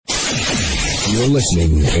You're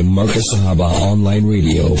listening to Marcus Sahaba Online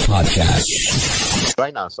Radio Podcast.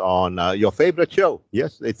 Join us on your favorite show.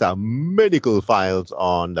 Yes, it's our Medical Files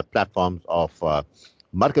on the platforms of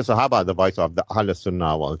Marcus Sahaba, the voice of the Ahl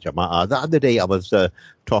Sunnah wal Jama'ah. The other day I was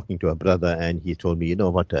talking to a brother and he told me, you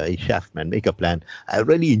know what, chef, man, make a plan. I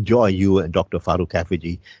really enjoy you and Dr. Farooq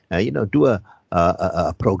Hafiji. Do a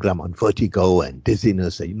program on vertigo and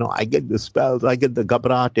dizziness. And, I get the spells, I get the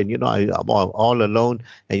gabrat, and, I'm all alone.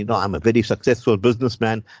 And, I'm a very successful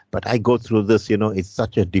businessman, but I go through this, it's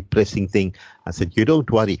such a depressing thing. I said, you don't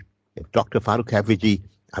worry. If Dr. Farooq Hafiji,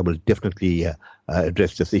 I will definitely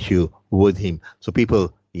address this issue with him. So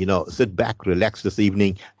people, sit back, relax this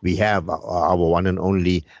evening. We have our one and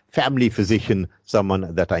only family physician,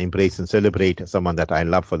 someone that I embrace and celebrate, someone that I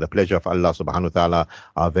love for the pleasure of Allah subhanahu wa ta'ala.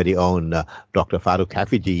 Our very own Dr. Farooq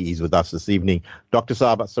Hafiji is with us this evening. Dr.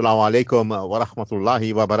 Saab, assalamu alaikum wa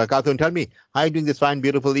rahmatullahi wa barakatuh. And tell me, how are you doing this fine,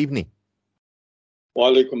 beautiful evening?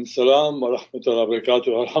 Wa alaikum salam wa rahmatullahi wa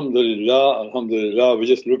barakatuh. Alhamdulillah, alhamdulillah. We're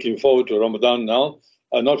just looking forward to Ramadan now.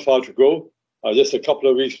 Not far to go, just a couple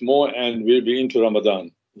of weeks more, and we'll be into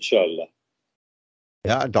Ramadan, inshallah.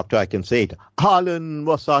 Yeah, doctor, I can say it. Ahlan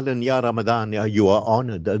wa sahlan ya Ramadan. Yeah, you are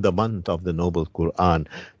honored, the month of the noble Quran.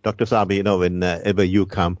 Dr. Sabi, whenever you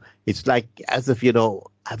come, it's like as if,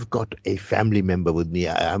 I've got a family member with me.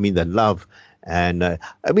 I mean, the love and the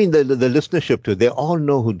listenership too. They all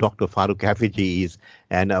know who Dr. Farooq Hafiji is,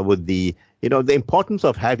 and with the importance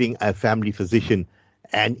of having a family physician.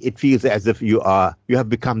 And it feels as if you have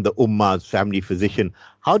become the Ummah's family physician.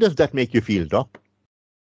 How does that make you feel, Doc?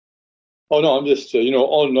 Oh, no, I'm just,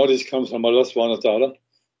 all knowledge comes from Allah subhanahu wa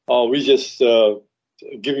ta'ala. We just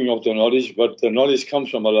giving of the knowledge, but the knowledge comes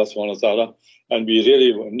from Allah subhanahu wa ta'ala. And we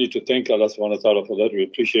really need to thank Allah subhanahu wa ta'ala for that. We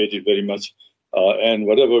appreciate it very much. And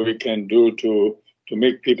whatever we can do to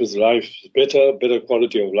make people's lives better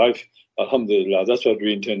quality of life, alhamdulillah, that's what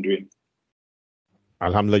we intend doing.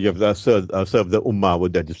 Alhamdulillah, you have served the Ummah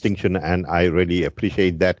with that distinction, and I really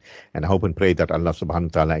appreciate that, and I hope and pray that Allah subhanahu wa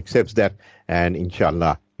ta'ala accepts that, and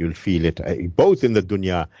inshallah, you'll feel it both in the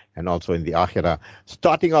dunya and also in the akhirah.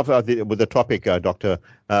 Starting off with the topic, Doctor,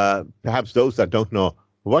 perhaps those that don't know,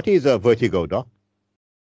 what is vertigo, Doc?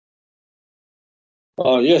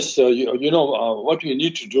 Yes, what we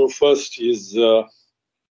need to do first is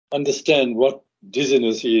understand what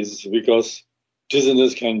dizziness is, because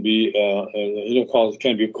dizziness can be,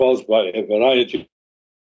 caused by a variety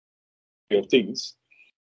of things,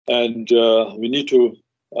 and we need to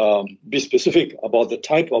be specific about the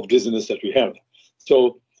type of dizziness that we have.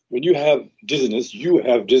 So, when you have dizziness,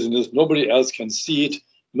 Nobody else can see it,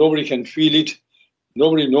 nobody can feel it,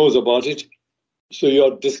 nobody knows about it. So,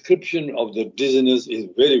 your description of the dizziness is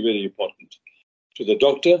very, very important. To the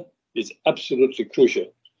doctor, it's absolutely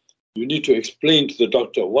crucial. You need to explain to the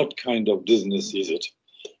doctor what kind of dizziness is it.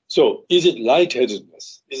 So, is it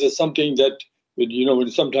lightheadedness? Is it something that,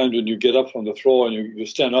 sometimes when you get up from the floor and you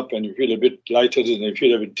stand up and you feel a bit lightheaded and you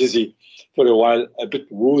feel a bit dizzy for a while, a bit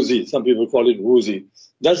woozy. Some people call it woozy.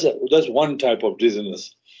 That's one type of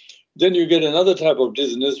dizziness. Then you get another type of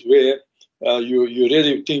dizziness where you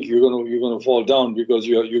really think you're going to fall down because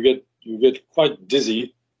you get quite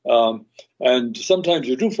dizzy, and sometimes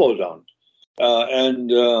you do fall down.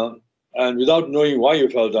 And without knowing why you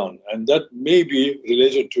fell down. And that may be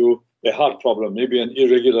related to a heart problem, maybe an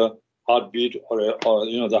irregular heartbeat, or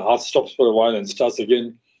the heart stops for a while and starts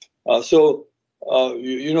again. Those are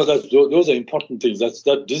important things.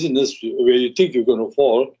 That dizziness where you think you're going to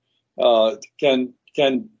fall can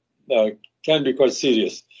be quite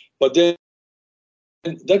serious. But then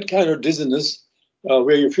that kind of dizziness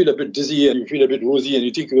where you feel a bit dizzy and you feel a bit woozy and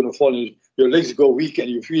you think you're going to fall and your legs go weak and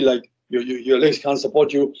you feel like your legs can't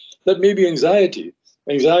support you, that may be anxiety.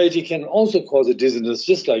 Anxiety can also cause a dizziness,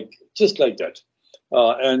 just like that,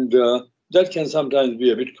 and that can sometimes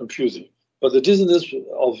be a bit confusing. But the dizziness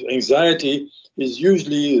of anxiety is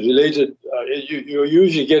usually related. You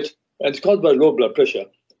usually get, and it's caused by low blood pressure,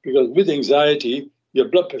 because with anxiety your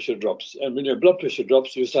blood pressure drops, and when your blood pressure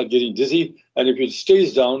drops, you start getting dizzy, and if it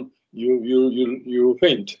stays down, you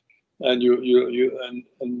faint, and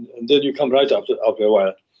and then you come right after a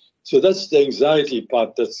while. So that's the anxiety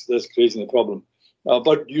part that's creating the problem.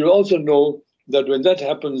 But you also know that when that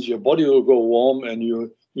happens, your body will go warm and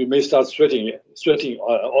you may start sweating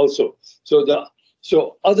also.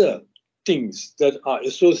 So other things that are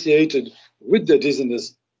associated with the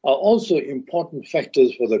dizziness are also important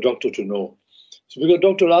factors for the doctor to know. So because the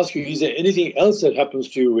doctor will ask you, is there anything else that happens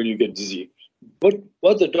to you when you get dizzy? But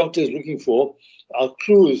what the doctor is looking for are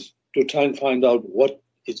clues to try and find out what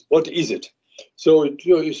is it. So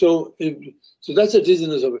that's a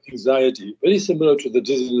dizziness of anxiety, very similar to the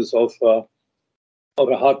dizziness of of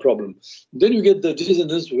a heart problem. Then you get the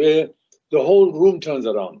dizziness where the whole room turns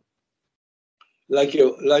around, like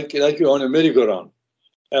you're on a merry-go-round.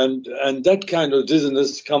 And that kind of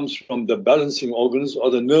dizziness comes from the balancing organs or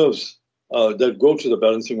the nerves that go to the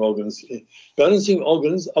balancing organs.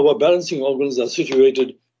 Our balancing organs are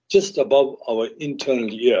situated just above our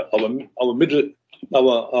internal ear, our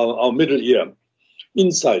middle ear,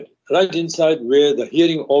 right inside where the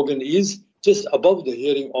hearing organ is, just above the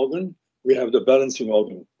hearing organ, we have the balancing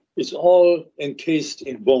organ. It's all encased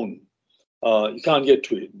in bone. You can't get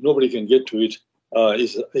to it. Nobody can get to it.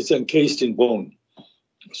 It's encased in bone.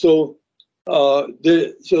 So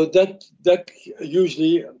that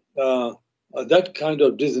usually that kind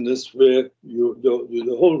of dizziness where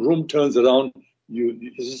the whole room turns around,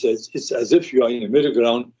 it's as if you are in a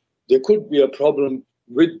merry-go-round. There could be a problem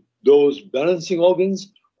with those balancing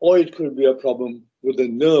organs, or it could be a problem with the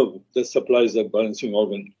nerve that supplies that balancing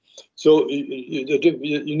organ. So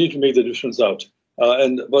you need to make the difference out.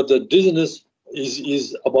 But the dizziness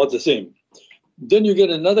is about the same. Then you get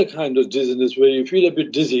another kind of dizziness where you feel a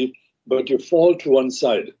bit dizzy, but you fall to one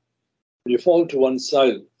side. You fall to one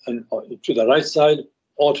side, and to the right side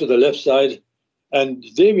or to the left side. And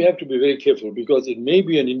there we have to be very careful because it may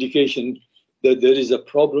be an indication that there is a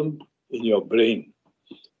problem in your brain.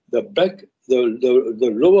 The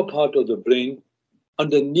lower part of the brain,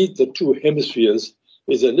 underneath the two hemispheres,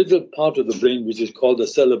 is a little part of the brain which is called the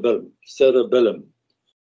cerebellum.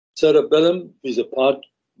 Cerebellum is a part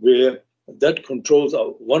where that controls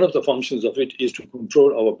one of the functions of it is to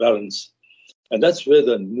control our balance. And that's where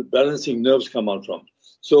the balancing nerves come out from.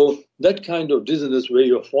 So that kind of dizziness where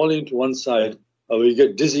you're falling to one side, or you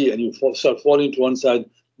get dizzy and you start falling to one side,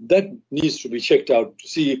 that needs to be checked out to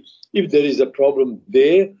see if there is a problem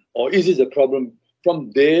there, or is it a problem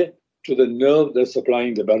from there to the nerve that's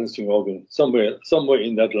supplying the balancing organ, somewhere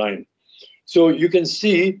in that line. So you can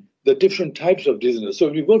see the different types of dizziness. So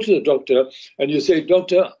if you go to the doctor and you say,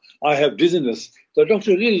 "Doctor, I have dizziness," the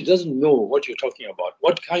doctor really doesn't know what you're talking about.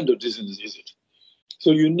 What kind of dizziness is it?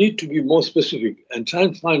 So you need to be more specific and try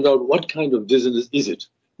and find out what kind of dizziness is it?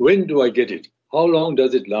 When do I get it? How long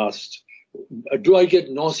does it last? Do I get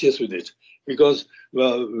nauseous with it? Because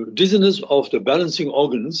dizziness of the balancing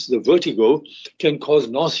organs, the vertigo, can cause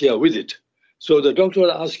nausea with it. So the doctor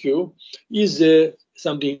will ask you, is there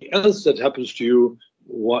something else that happens to you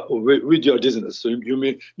with your dizziness? So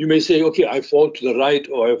you may say, okay, I fall to the right,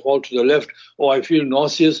 or I fall to the left, or I feel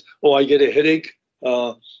nauseous, or I get a headache,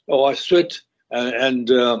 or I sweat, and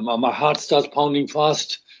my heart starts pounding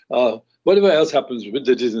fast. Whatever else happens with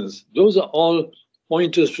the dizziness, those are all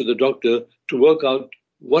pointers to the doctor to work out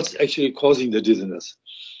what's actually causing the dizziness.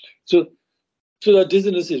 So that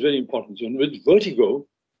dizziness is very important. So with vertigo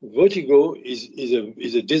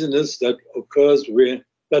is a dizziness that occurs where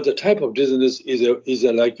that the type of dizziness is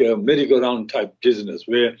like a merry-go-round type dizziness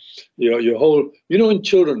where your whole, in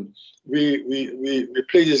children we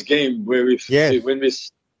play this game where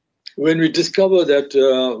when we discover that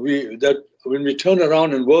when we turn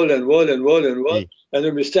around and whirl and whirl and whirl and whirl, and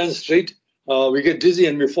then we stand straight, we get dizzy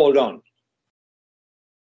and we fall down.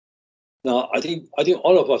 Now, I think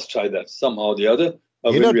all of us try that somehow or the other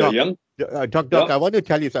when we are young. Doc, I want to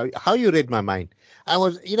tell you something, how you read my mind. I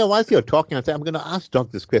was, whilst you're talking, I said, I'm going to ask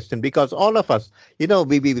Doc this question because all of us, we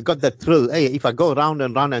got that thrill. Hey, if I go round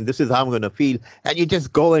and round and this is how I'm going to feel, and you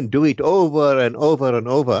just go and do it over and over and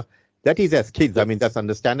over. That is as kids. I mean, that's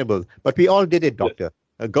understandable. But we all did it, Doctor.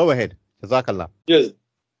 Go ahead. Jazakallah. Yes,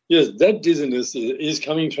 that dizziness is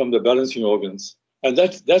coming from the balancing organs. And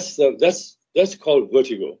that's called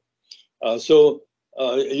vertigo. So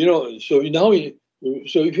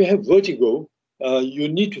if you have vertigo, you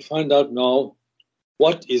need to find out now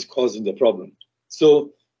what is causing the problem.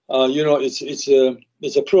 So,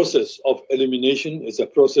 it's a process of elimination. It's a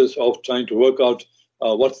process of trying to work out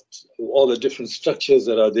what all the different structures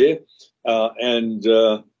that are there, and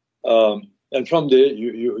from there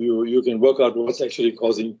you can work out what's actually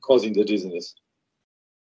causing the dizziness.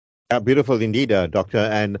 Beautiful indeed, Doctor.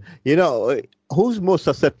 And who's most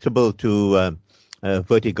susceptible to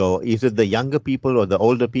vertigo? Is it the younger people or the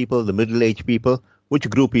older people, the middle-aged people? Which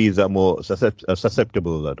group is more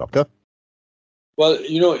susceptible, Doctor? Well,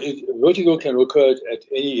 vertigo can occur at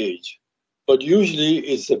any age, but usually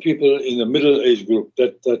it's the people in the middle-age group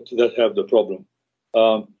that have the problem,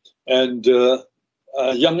 and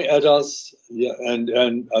young adults, and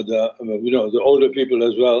the older people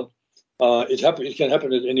as well. It can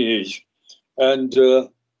happen at any age, and the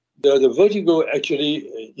vertigo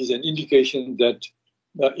actually is an indication that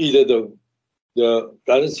either the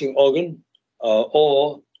balancing organ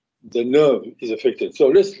or the nerve is affected. So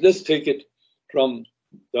let's take it from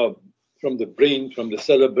from the brain, from the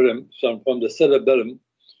cerebellum,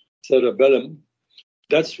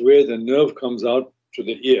 that's where the nerve comes out to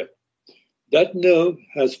the ear. That nerve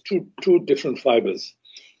has two different fibers.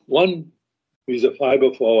 One is a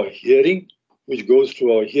fiber for our hearing, which goes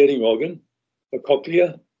to our hearing organ, the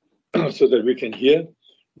cochlea, so that we can hear.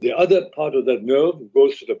 The other part of that nerve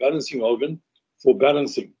goes to the balancing organ for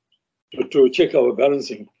balancing, to check our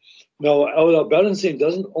balancing. Now, our balancing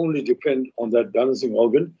doesn't only depend on that balancing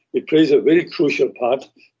organ. It plays a very crucial part,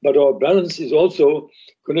 but our balance is also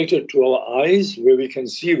connected to our eyes, where we can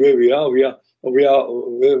see where we are. Whether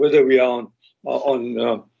we are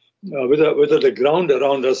whether the ground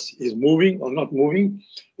around us is moving or not moving.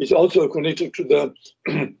 It's also connected to the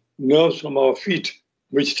nerves from our feet,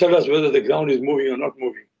 which tell us whether the ground is moving or not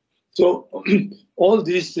moving. So all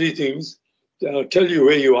these three things tell you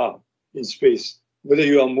where you are in space, whether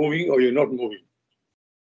you are moving or you're not moving.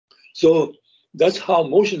 So that's how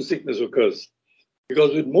motion sickness occurs.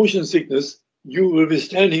 Because with motion sickness, you will be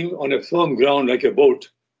standing on a firm ground like a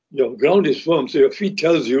boat. Your ground is firm, so your feet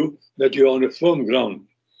tells you that you're on a firm ground.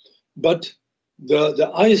 But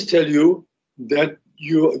the eyes tell you that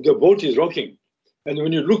the boat is rocking. And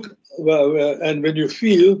when you look, and when you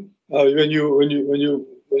feel,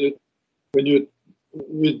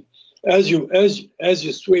 as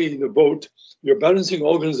you sway in the boat, your balancing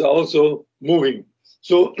organs are also moving.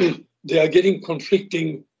 So they are getting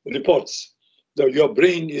conflicting reports. Your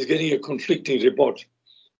brain is getting a conflicting report.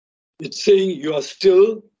 It's saying you are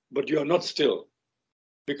still, but you are not still.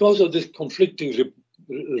 Because of this conflicting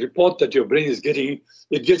report that your brain is getting,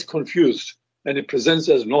 it gets confused and it presents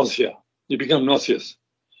as nausea. You become nauseous,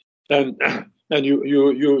 and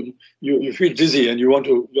you feel dizzy and you want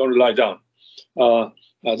to lie down.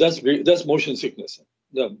 That's motion sickness.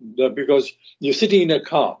 Because you're sitting in a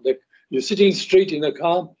car, like you're sitting straight in a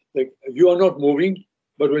car, like you are not moving,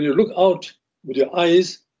 but when you look out with your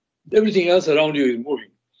eyes, everything else around you is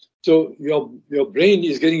moving. So your brain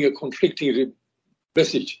is getting a conflicting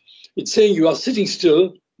message. It's saying you are sitting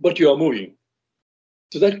still, but you are moving.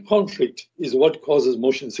 So that conflict is what causes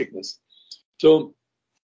motion sickness. So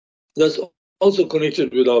that's also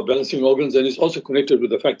connected with our balancing organs, and it's also connected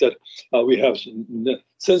with the fact that we have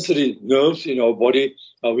sensory nerves in our body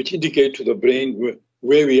which indicate to the brain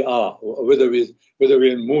where we are, whether we're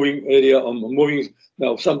in moving area or moving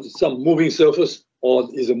some moving surface, or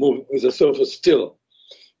is a surface still.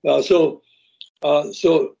 So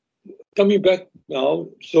coming back now,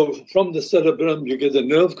 so from the cerebellum you get the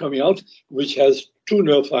nerve coming out, which has two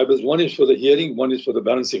nerve fibers. One is for the hearing, one is for the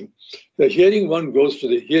balancing. The hearing one goes to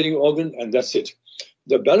the hearing organ, and that's it.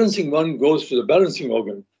 The balancing one goes to the balancing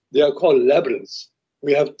organ. They are called labyrinths.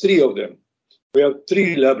 We have three of them. We have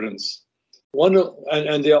three labyrinths.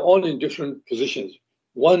 And they are all in different positions.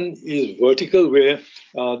 One is vertical, where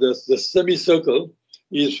the semicircle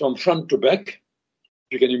is from front to back.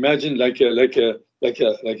 You can imagine like a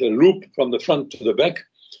loop from the front to the back.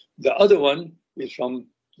 The other one is from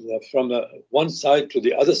the one side to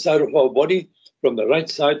the other side of our body, from the right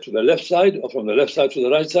side to the left side, or from the left side to the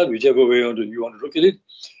right side, whichever way you want to look at it.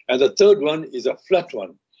 And the third one is a flat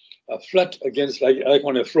one, flat against like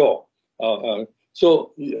on a floor.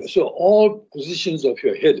 So all positions of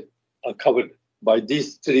your head are covered by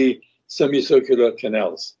these three semicircular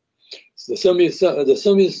canals. The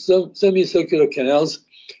semicircular canals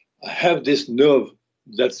have this nerve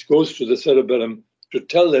that goes to the cerebellum to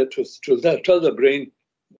tell the brain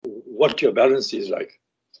what your balance is like.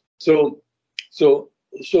 So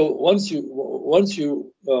once if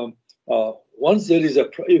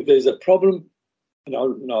there is a problem, now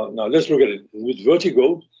let's look at it with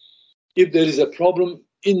vertigo. If there is a problem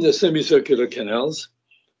in the semicircular canals,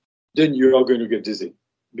 then you are going to get dizzy,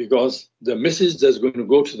 because the message that's going to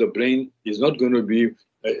go to the brain is not going to be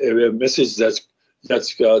a message that's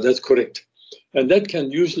correct, and that can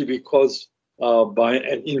usually be caused by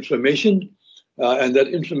an inflammation, and that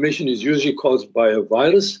inflammation is usually caused by a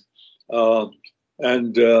virus,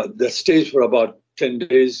 and that stays for about 10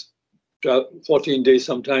 days, 14 days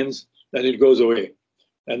sometimes, and it goes away.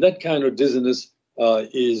 And that kind of dizziness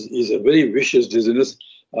is a very vicious dizziness.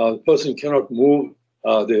 The person cannot move.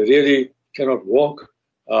 They really cannot walk.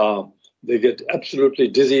 They get absolutely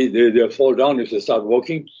dizzy. They fall down if they start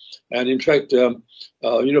walking. And in fact, some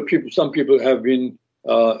people have been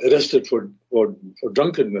arrested for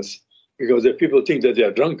drunkenness, because the people think that they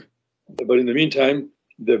are drunk. But in the meantime,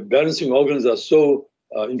 the balancing organs are so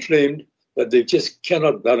inflamed that they just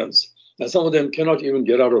cannot balance. And some of them cannot even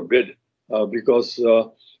get out of bed because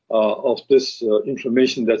of this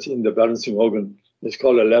inflammation that's in the balancing organ. It's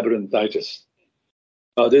called a labyrinthitis.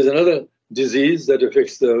 There's another disease that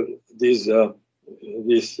affects these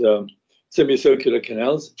semicircular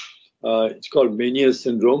canals. It's called Meniere's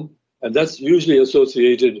syndrome, and that's usually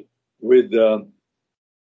associated with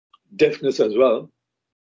deafness as well.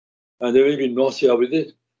 And there will be nausea with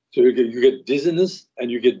it. So you get dizziness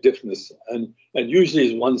and you get deafness, and usually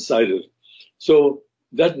it's one-sided. So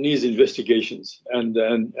that needs investigations, and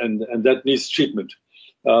that needs treatment.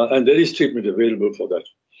 And there is treatment available for that.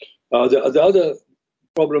 The other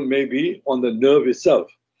problem may be on the nerve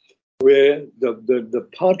itself, where the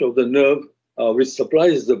part of the nerve which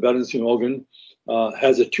supplies the balancing organ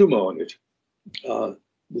has a tumor on it.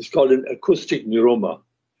 It's called an acoustic neuroma.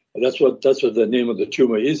 That's what the name of the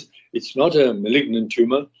tumor is. It's not a malignant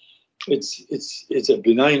tumor. It's a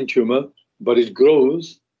benign tumor, but it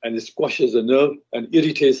grows and it squashes the nerve and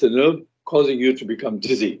irritates the nerve, causing you to become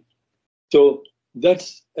dizzy. So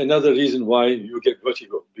that's another reason why you get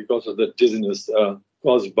vertigo, because of the dizziness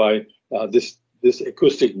caused by this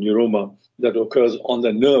acoustic neuroma that occurs on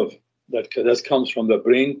the nerve that comes from the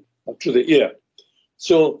brain to the ear.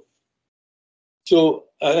 So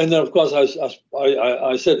and then of course,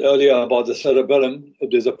 I said earlier about the cerebellum. If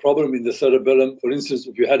there's a problem in the cerebellum, for instance,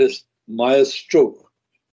 if you had a mild stroke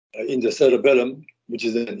in the cerebellum, which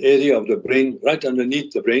is an area of the brain right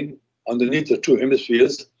underneath the brain, underneath the two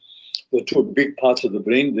hemispheres, the two big parts of the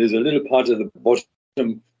brain, there's a little part at the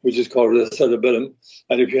bottom which is called the cerebellum.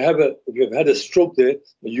 And if you've had a stroke there,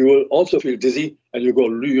 you will also feel dizzy, and you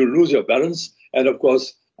lose your balance, and of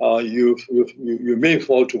course you may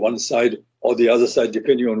fall to one side or the other side,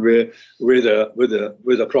 depending on where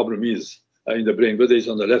the problem is in the brain, whether it's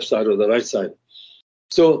on the left side or the right side.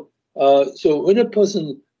 So when a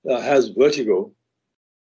person has vertigo,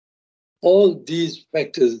 all these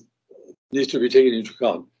factors need to be taken into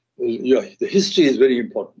account. The history is very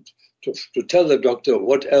important to tell the doctor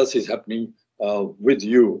what else is happening with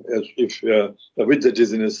you, with the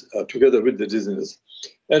dizziness, together with the dizziness,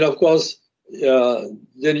 and of course.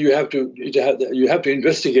 Then you have to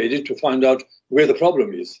investigate it to find out where the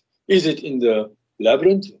problem is. Is it in the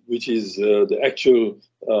labyrinth, which is the actual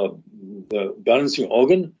the balancing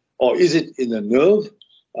organ, or is it in the nerve,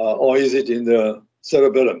 or is it in the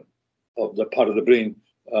cerebellum of the part of the brain?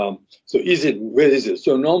 So where is it?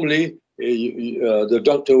 So normally the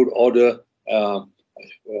doctor would order,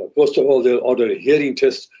 first of all, they'll order a hearing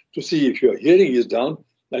test to see if your hearing is down,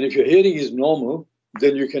 and if your hearing is normal,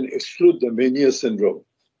 then you can exclude the Meniere's syndrome,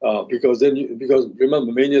 because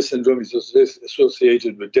remember, Meniere's syndrome is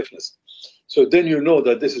associated with deafness. So then you know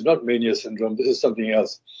that this is not Meniere's syndrome, this is something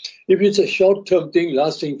else. If it's a short-term thing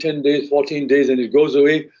lasting 10 days, 14 days, and it goes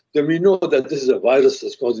away, then we know that this is a virus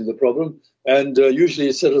that's causing the problem, and usually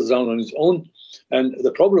it settles down on its own. And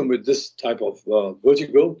the problem with this type of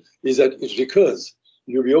vertigo is that it recurs.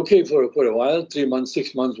 You'll be okay for a while, 3 months,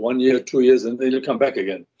 6 months, 1 year, 2 years, and then it'll come back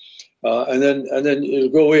again. And then it'll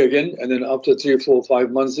go away again, and then after 3, 4,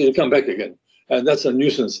 5 months, it'll come back again, and that's a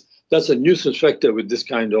nuisance. That's a nuisance factor with this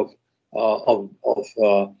kind of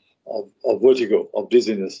vertigo, of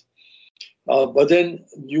dizziness. But then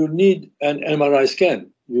you need an MRI scan.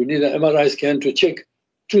 You need an MRI scan to check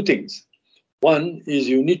two things. One is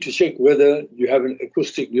you need to check whether you have an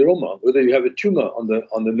acoustic neuroma, whether you have a tumor on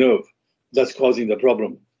the nerve that's causing the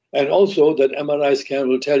problem. And also that MRI scan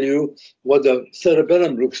will tell you what the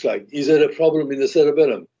cerebellum looks like. Is there a problem in the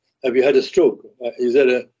cerebellum? Have you had a stroke? Is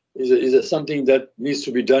there something that needs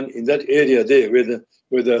to be done in that area there where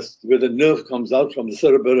the nerve comes out from the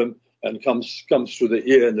cerebellum and comes to the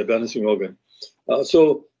ear and the balancing organ?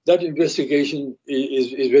 So that investigation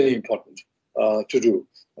is very important to do.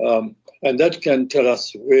 And that can tell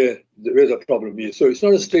us where the problem is. So it's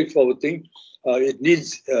not a straightforward thing. It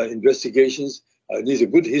needs investigations. It needs a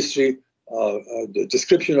good history. The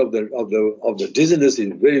description of the dizziness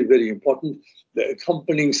is very, very important. The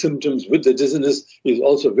accompanying symptoms with the dizziness is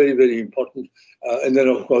also very, very important. And then,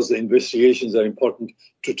 of course, the investigations are important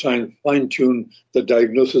to try and fine-tune the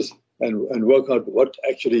diagnosis and work out what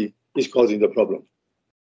actually is causing the problem.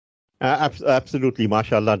 Absolutely,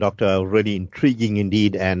 mashallah, Doctor. Really intriguing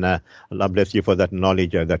indeed, and Allah bless you for that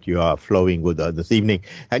knowledge that you are flowing with this evening.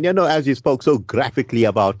 And as you spoke so graphically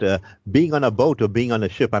about being on a boat or being on a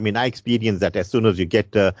ship, I mean, I experienced that as soon as you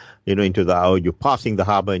get, into you're passing the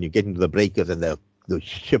harbor and you get into the breakers and the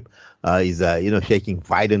ship is, shaking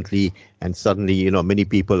violently, and suddenly, many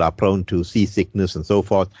people are prone to seasickness and so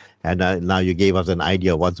forth. And now you gave us an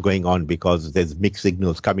idea of what's going on, because there's mixed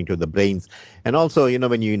signals coming to the brains. And also,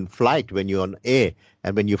 when you're in flight, when you're on air,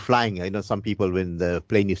 and when you're flying, some people, when the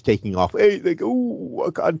plane is taking off, hey, they go, ooh,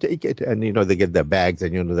 I can't take it. And, they get their bags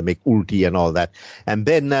and, they make ulti and all that. And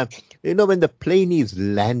then, when the plane is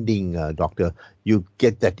landing, Doctor, you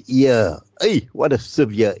get that ear, hey, what a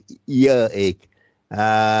severe ear ache.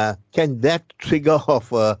 Can that trigger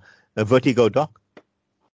off a vertigo, Doc?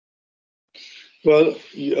 Well,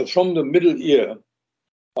 from the middle ear,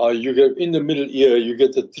 you get in the middle ear, you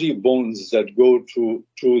get the three bones that go to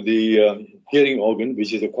the hearing organ,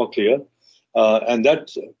 which is the cochlea, and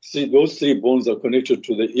those three bones are connected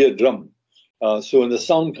to the eardrum. So when the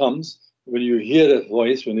sound comes, when you hear a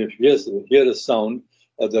voice, when you hear a sound,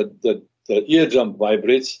 the eardrum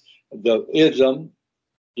vibrates. The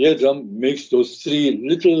eardrum makes those three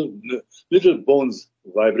little bones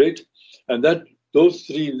vibrate, and those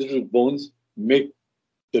three little bones make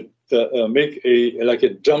a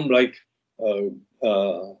drum-like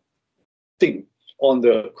thing on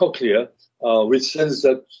the cochlea, which sends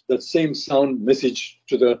that same sound message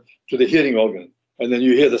to the hearing organ, and then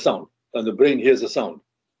you hear the sound, and the brain hears the sound.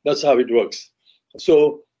 That's how it works.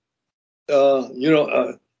 So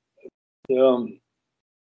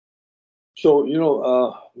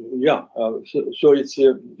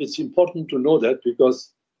it's important to know that,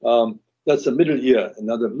 because that's the middle ear.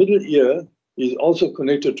 Now the middle ear is also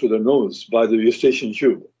connected to the nose by the eustachian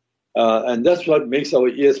tube, and that's what makes our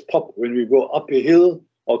ears pop when we go up a hill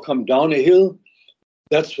or come down a hill.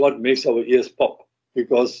 That's what makes our ears pop,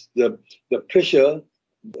 because the pressure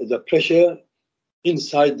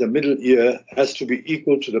inside the middle ear has to be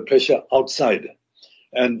equal to the pressure outside.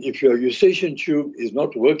 And if your eustachian tube is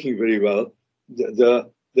not working very well, the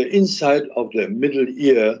inside of the middle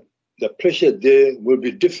ear, the pressure there will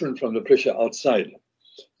be different from the pressure outside.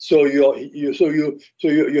 So your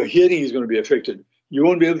hearing is going to be affected. You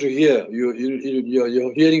won't be able to hear.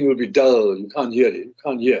 Your hearing will be dull. You can't hear it. You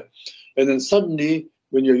can't hear. And then suddenly,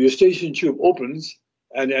 when your eustachian tube opens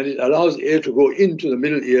and it allows air to go into the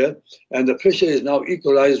middle ear, and the pressure is now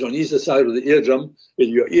equalized on either side of the eardrum, and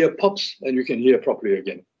your ear pops and you can hear properly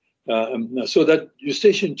again. So that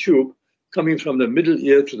eustachian tube coming from the middle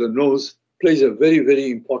ear to the nose plays a very,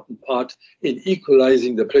 very important part in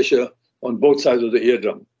equalizing the pressure on both sides of the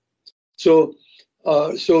eardrum. So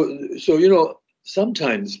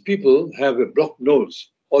sometimes people have a blocked nose,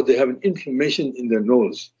 or they have an inflammation in their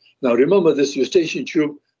nose. Now remember, this eustachian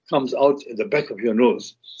tube comes out at the back of your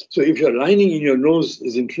nose. So if your lining in your nose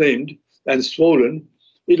is inflamed and swollen,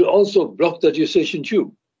 it'll also block that eustachian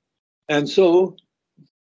tube. And so,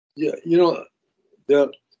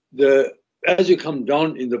 as you come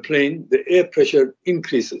down in the plane, the air pressure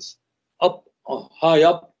increases. High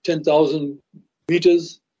up, 10,000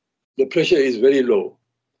 meters, the pressure is very low.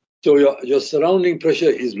 So your surrounding pressure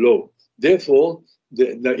is low. Therefore,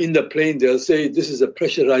 in the plane, they'll say this is a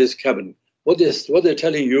pressurized cabin. What they're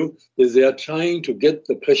telling you is they are trying to get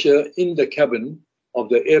the pressure in the cabin of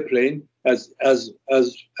the airplane as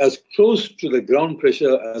close to the ground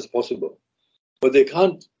pressure as possible. But they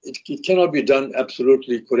can't. It cannot be done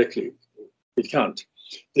absolutely correctly. It can't.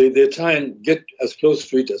 They try and get as close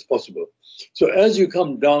to it as possible. So as you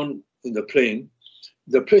come down in the plane,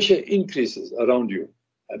 the pressure increases around you,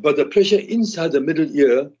 but the pressure inside the middle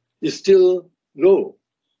ear is still low.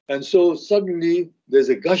 And so suddenly there's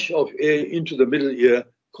a gush of air into the middle ear,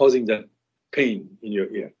 causing that pain in your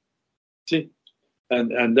ear. See?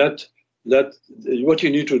 And that what you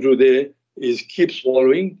need to do there is keep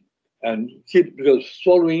swallowing, because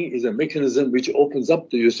swallowing is a mechanism which opens up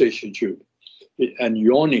the eustachian tube. And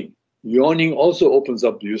yawning also opens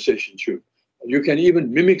up the eustachian tube. You can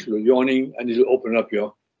even mimic yawning and it'll open up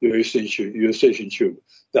your eustachian tube.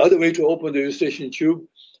 The other way to open the eustachian tube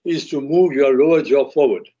is to move your lower jaw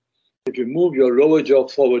forward. If you move your lower jaw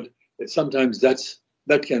forward, sometimes that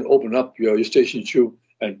can open up your eustachian tube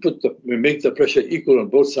and make the pressure equal on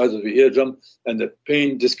both sides of the eardrum, and the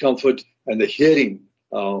pain, discomfort, and the hearing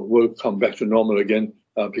will come back to normal again,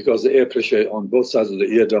 because the air pressure on both sides of the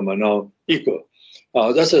eardrum are now equal.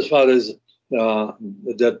 That's as far as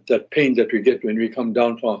that pain that we get when we come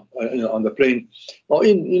down from on the plane, or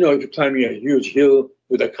if you're climbing a huge hill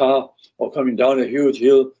with a car, or coming down a huge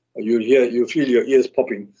hill, you feel your ears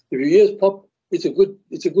popping. If your ears pop, it's a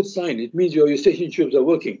good sign. It means your eustachian tubes are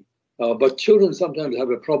working. But children sometimes have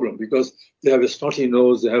a problem because they have a snotty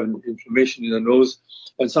nose, they have inflammation in the nose,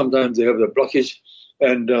 and sometimes they have the blockage.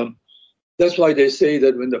 And that's why they say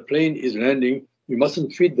that when the plane is landing, you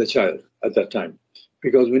mustn't feed the child at that time.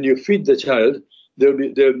 Because when you feed the child, there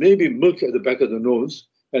may be milk at the back of the nose,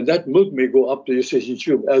 and that milk may go up the eustachian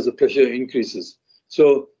tube as the pressure increases.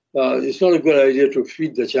 So it's not a good idea to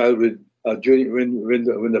feed the child when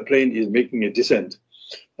the plane is making a descent.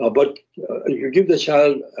 But if you give the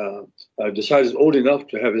child is old enough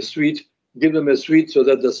to have a sweet, give them a sweet so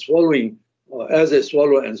that the swallowing, as they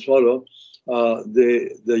swallow,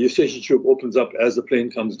 the eustachian tube opens up as the plane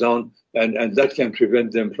comes down, and that can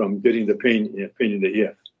prevent them from getting the pain in the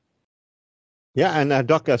ear. Yeah, and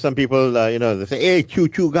doctor, some people, they say, "Hey,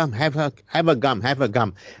 chew gum, have a gum, have a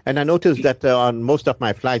gum." And I noticed that on most of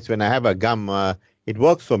my flights, when I have a gum, it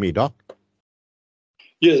works for me, doc.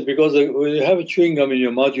 Yes, because when you have a chewing gum in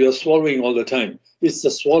your mouth, you are swallowing all the time. It's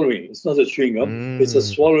the swallowing. It's not the chewing gum. It's the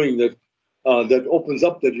Mm. swallowing that opens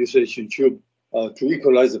up the eustachian tube to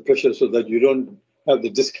equalize the pressure, so that you don't have the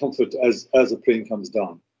discomfort as the plane comes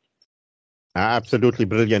down. Absolutely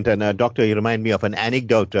brilliant. And doctor, you remind me of an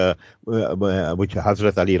anecdote which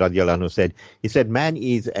Hazrat Ali radiallahu anhu said. He said, "Man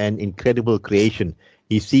is an incredible creation.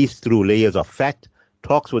 He sees through layers of fat,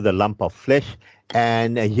 talks with a lump of flesh,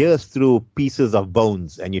 and hears through pieces of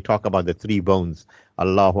bones." And you talk about the three bones.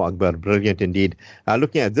 Allahu Akbar. Brilliant indeed.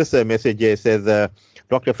 Looking at this message here, it says,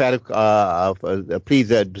 Dr. Farooq, please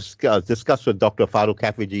discuss with Dr. Farooq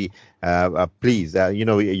Hafiji, please.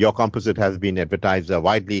 Your composite has been advertised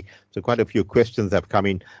widely, so quite a few questions have come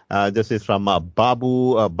in. This is from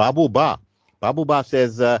Babu Ba. Babu Ba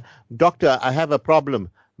says, Doctor, I have a problem.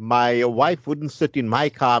 My wife wouldn't sit in my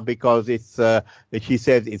car because she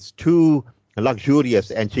says it's too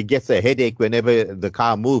luxurious and she gets a headache whenever the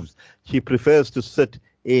car moves. She prefers to sit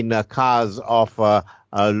in cars of a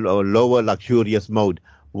lower luxurious mode.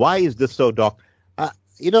 Why is this so, Doc?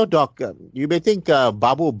 Doc, you may think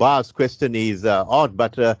Babu Ba's question is odd,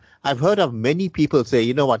 but I've heard of many people say,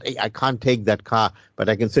 you know what, I can't take that car, but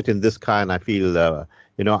I can sit in this car and I feel,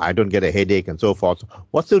 I don't get a headache and so forth.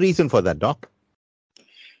 What's the reason for that, Doc?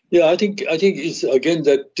 Yeah, I think it's again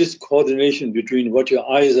that discoordination between what your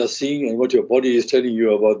eyes are seeing and what your body is telling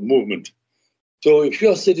you about movement. So if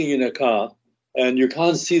you're sitting in a car and you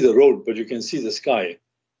can't see the road, but you can see the sky,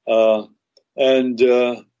 and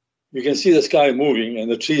you can see the sky moving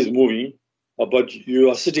and the trees moving, but you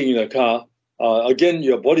are sitting in a car, again,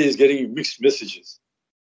 your body is getting mixed messages.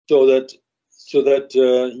 So that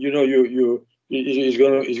it's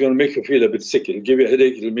gonna make you feel a bit sick. It'll give you a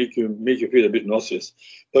headache. It'll make you feel a bit nauseous.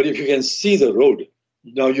 But if you can see the road,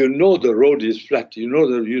 now you know the road is flat. You know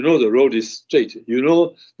the road is straight. You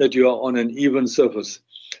know that you are on an even surface,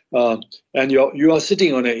 and you are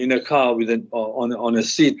sitting in a car with on a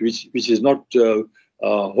seat which is not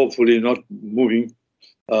hopefully not moving.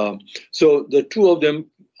 So the two of them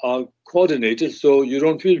are coordinated, so you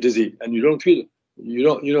don't feel dizzy and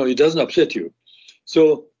it doesn't upset you.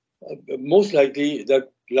 So most likely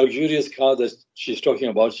that luxurious car that she's talking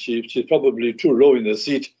about, she's probably too low in the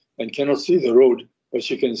seat and cannot see the road, but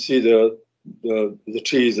she can see the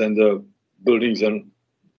trees and the buildings and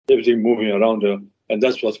everything moving around her, and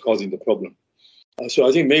that's what's causing the problem. So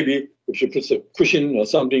I think maybe if she puts a cushion or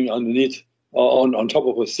something underneath on top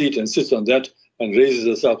of her seat and sits on that and raises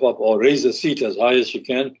herself up, or raise the seat as high as she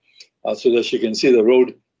can, so that she can see the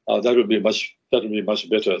road, that would be much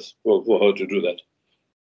better for her to do that.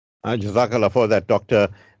 Jazakallah for that, Doctor.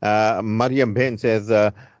 Mariam Ben says,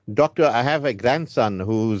 Doctor, I have a grandson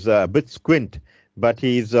who's a bit squint, but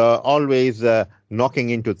he's always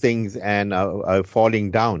knocking into things and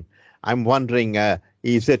falling down. I'm wondering,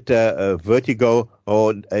 is it vertigo,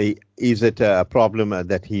 or is it a problem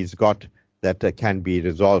that he's got that can be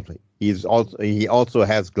resolved? He also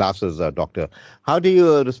has glasses, Doctor. How do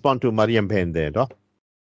you respond to Mariam Ben there, Doc?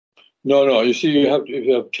 No. You see, if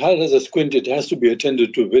your child has a squint, it has to be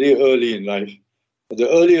attended to very early in life. The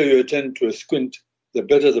earlier you attend to a squint, the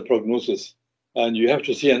better the prognosis. And you have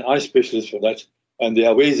to see an eye specialist for that. And there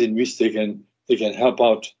are ways in which they can help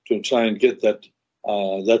out to try and get that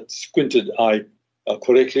squinted eye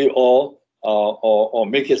correctly, or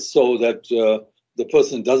make it so that the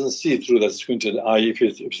person doesn't see through that squinted eye if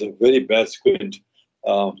it's a very bad squint,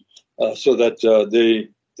 so that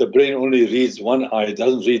the brain only reads one eye,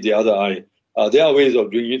 doesn't read the other eye. There are ways of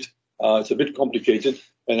doing it. It's a bit complicated,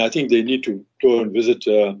 and I think they need to go and visit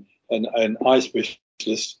an eye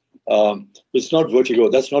specialist. It's not vertigo.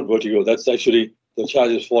 That's not vertigo. That's actually the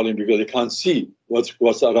child is falling because they can't see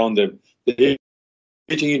what's around them. They're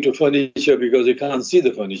hitting into furniture because they can't see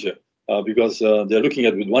the furniture, because they're looking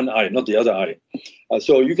at it with one eye, not the other eye.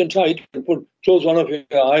 So you can try it. Close one of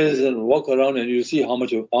your eyes and walk around, and you'll see how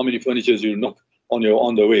many furnitures you'll knock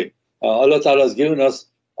on the way. Allah Ta'ala has given us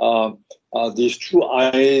these two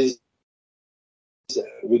eyes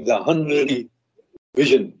with the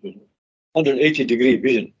 180-degree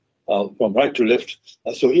vision from right to left.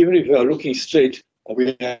 So even if you are looking straight,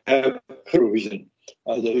 we have peripheral vision,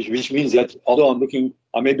 which means that although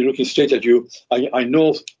I may be looking straight at you, I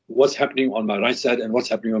know what's happening on my right side and what's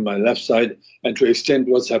happening on my left side, and to extend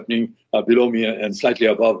what's happening below me and slightly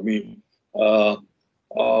above me.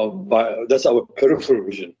 That's our peripheral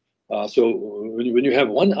vision. So when you have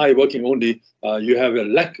one eye working only, you have a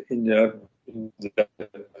lack in the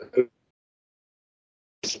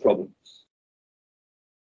problem.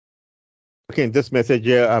 Okay, this message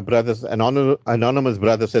here, brothers, anonymous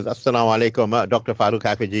brother says, Assalamu alaikum, Dr. Farooq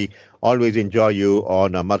Hafiji. Always enjoy you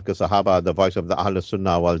on Markaz Sahaba, the voice of the Ahl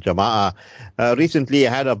Sunnah wal Jama'ah. Recently,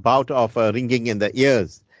 I had a bout of ringing in the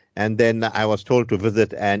ears, and then I was told to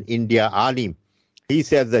visit an India alim. He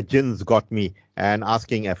says the jinns got me and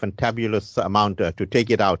asking a fantabulous amount to take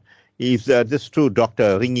it out. Is this true,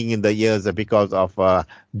 doctor, ringing in the ears because of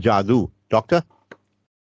jadoo? Doctor?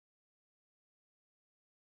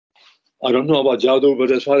 I don't know about Jadoo,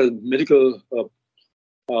 but as far as medical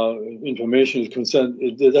information is concerned,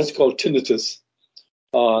 that's called tinnitus.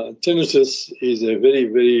 Tinnitus is a very,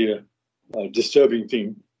 very disturbing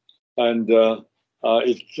thing, and nobody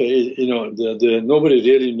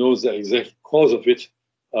really knows the exact cause of it.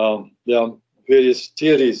 There are various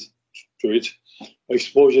theories to it.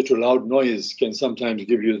 Exposure to loud noise can sometimes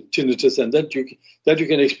give you tinnitus, and that you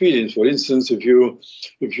can experience. For instance, if you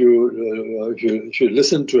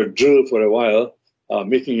listen to a drill for a while,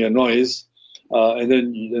 making a noise, and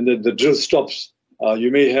then the drill stops, you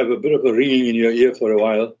may have a bit of a ringing in your ear for a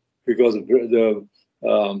while because the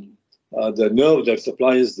nerve that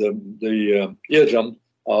supplies the eardrum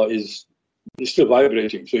is still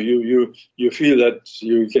vibrating. So you feel that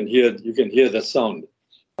you can hear that sound.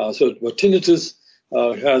 But tinnitus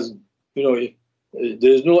has,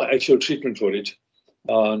 there's no actual treatment for it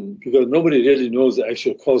because nobody really knows the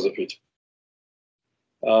actual cause of it.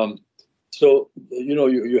 So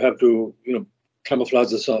you have to camouflage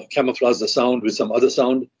the sound with some other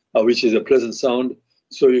sound, which is a pleasant sound.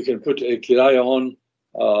 So you can put a kiraya on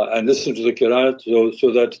and listen to the kiraya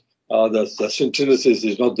so that the tinnitus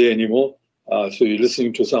is not there anymore. So you're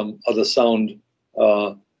listening to some other sound,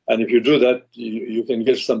 and if you do that, you can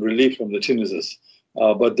get some relief from the tinnitus.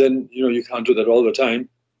 But then you can't do that all the time.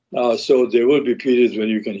 So there will be periods when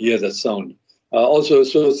you can hear that sound. Also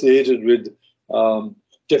associated with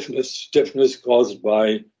deafness caused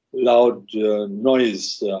by loud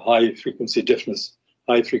noise, high frequency deafness.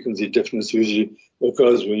 High frequency deafness usually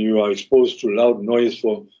occurs when you are exposed to loud noise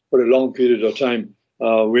for a long period of time,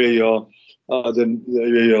 where your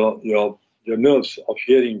nerves of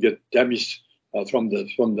hearing get damaged from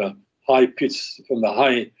the high pitch, from the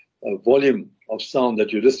high volume of sound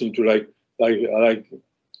that you're listening to, like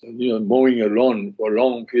mowing a lawn for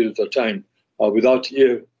long periods of time without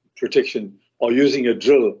ear protection, or using a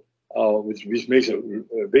drill which makes a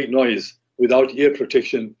big noise without ear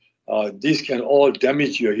protection. These can all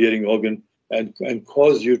damage your hearing organ and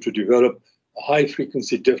cause you to develop high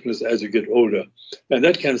frequency deafness as you get older, and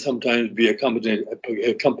that can sometimes be accompanied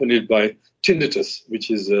by tinnitus, which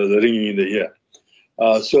is the ringing in the ear.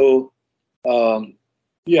 There's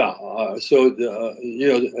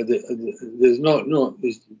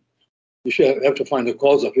you should have to find the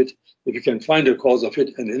cause of it. If you can find the cause of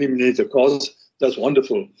it and eliminate the cause, that's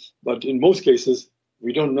wonderful. But in most cases,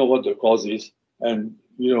 we don't know what the cause is, and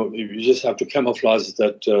you just have to camouflage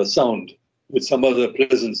that sound with some other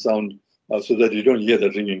pleasant sound so that you don't hear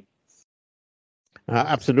the ringing.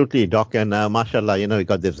 Absolutely, Doc, and mashallah, we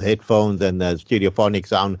got these headphones and stereophonic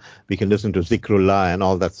sound. We can listen to Zikrullah and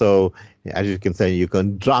all that. So, as you can say, you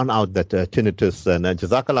can drown out that tinnitus, and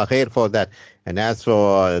Jazakallah khair for that. And as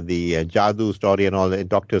for the Jadoo story and all, the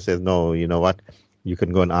doctor says, no, you know what? You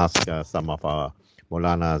can go and ask some of our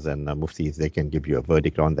Maulanas and Muftis. They can give you a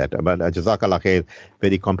verdict on that. But Jazakallah khair,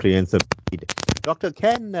 very comprehensive. Doctor,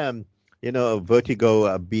 can,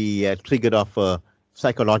 vertigo be triggered off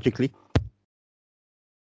psychologically?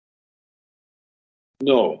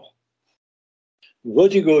 No.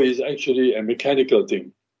 Vertigo is actually a mechanical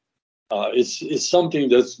thing. It's something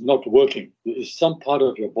that's not working. It's some part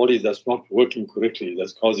of your body that's not working correctly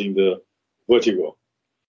that's causing the vertigo.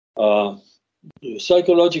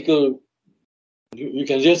 Psychological, you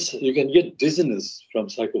can get dizziness from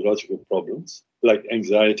psychological problems like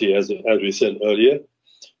anxiety, as we said earlier.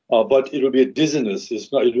 But it will be a dizziness. It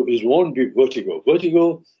won't be vertigo.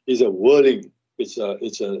 Vertigo is a whirling. It's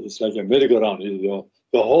like a merry-go-round.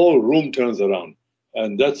 The whole room turns around,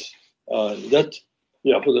 and that's that.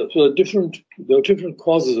 Yeah, for the different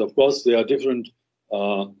causes. Of course, there are different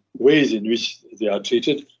ways in which they are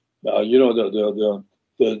treated. The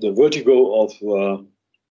vertigo of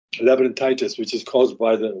labyrinthitis, which is caused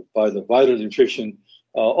by the viral infection,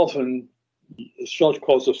 often a short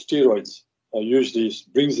course of steroids usually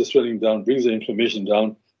brings the swelling down, brings the inflammation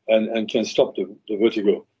down, and can stop the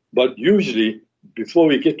vertigo. But usually, before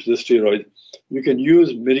we get to the steroid, you can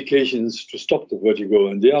use medications to stop the vertigo,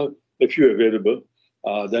 and there are a few available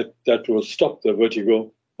that will stop the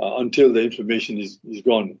vertigo until the inflammation is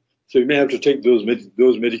gone. So you may have to take those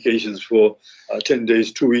medications for 10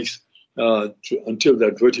 days, 2 weeks, until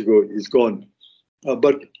that vertigo is gone.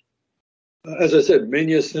 But As I said,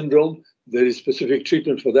 mania syndrome, there is specific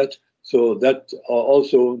treatment for that. So that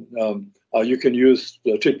also you can use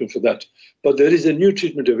treatment for that. But there is a new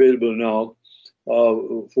treatment available now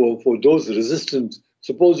for those resistant.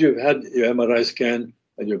 Suppose you've had your MRI scan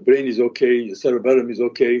and your brain is okay, your cerebellum is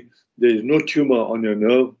okay, there is no tumor on your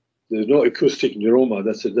nerve, there's no acoustic neuroma.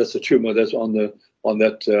 That's a tumor that's on that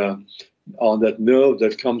nerve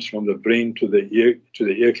that comes from the brain to the ear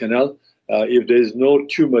canal. If there is no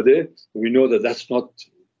tumor there, we know that that's not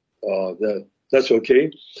that's okay.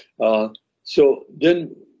 So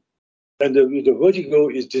then, and the vertigo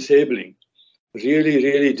is disabling,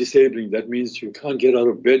 really disabling. That means you can't get out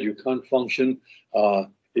of bed, you can't function.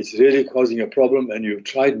 It's really causing a problem, and you've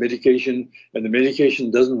tried medication, and the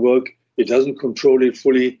medication doesn't work. It doesn't control it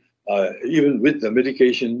fully. Even with the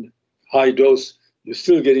medication, high dose, you're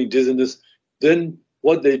still getting dizziness. Then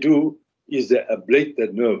what they do is they ablate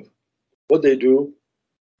that nerve. What they do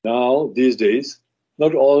now, these days,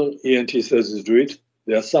 not all ENT surgeons do it.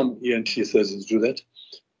 There are some ENT surgeons do that.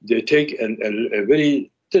 They take a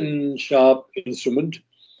very thin, sharp instrument,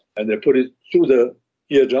 and they put it through the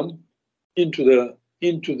eardrum into the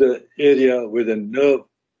area where the nerve.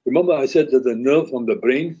 Remember, I said that the nerve from the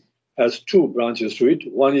brain has two branches to it.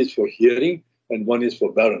 One is for hearing, and one is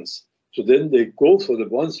for balance. So then they go for the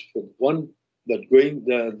one that going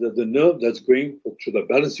the nerve that's going to the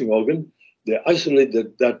balancing organ. They isolate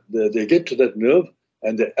that they get to that nerve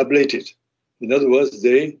and they ablate it. In other words,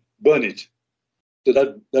 they burn it. So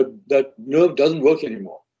that nerve doesn't work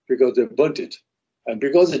anymore because they burnt it. And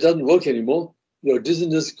because it doesn't work anymore, your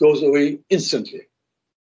dizziness goes away instantly.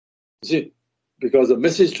 You see, because the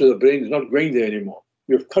message to the brain is not going there anymore.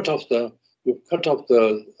 You've cut off the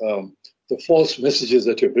false messages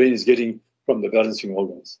that your brain is getting from the balancing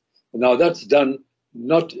organs. Now that's done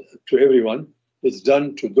not to everyone. It's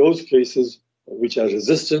done to those cases which are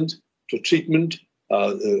resistant to treatment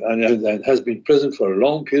and has been present for a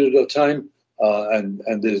long period of time, and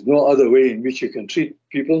there's no other way in which you can treat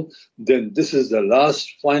people. Then this is the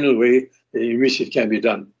last final way in which it can be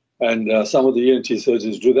done. And some of the ENT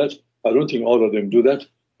surgeons do that. I don't think all of them do that.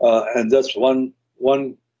 And that's one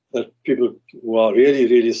that people who are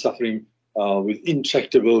really suffering with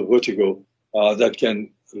intractable vertigo that can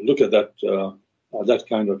look at that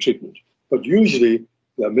kind of treatment. But usually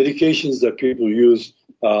the medications that people use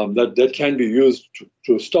that can be used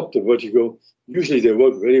to stop the vertigo, usually they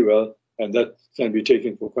work very well, and that can be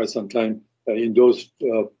taken for quite some time in those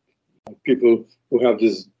people who have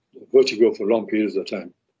this vertigo for long periods of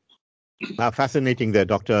time. Fascinating there.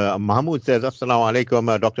 Dr. Mahmood says, Assalamu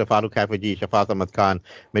alaikum, Dr. Farooq Hafizi, Shafat Ahmad Khan,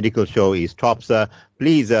 medical show is tops.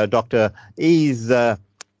 Please, doctor, is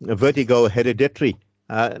vertigo hereditary?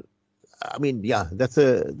 I mean, yeah, that's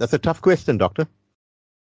a tough question, doctor.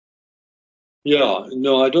 Yeah,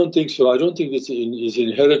 no, I don't think so. I don't think it's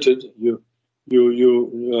inherited. You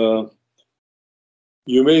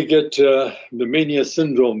may get the mania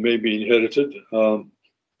syndrome may be inherited.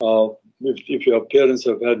 If your parents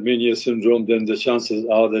have had mania syndrome, then the chances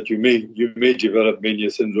are that you may develop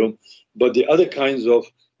mania syndrome. But the other kinds of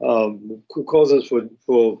causes for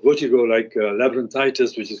vertigo, like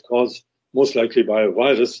labyrinthitis, which is caused most likely by a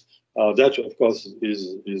virus, that of course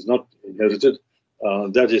is not inherited.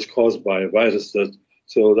 That is caused by a virus.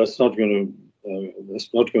 So that's not going to be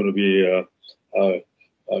that's not going to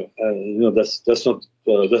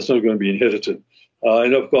be inherited.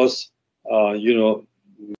 And of course,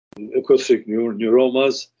 acoustic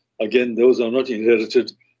neuromas, again, those are not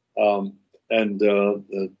inherited. And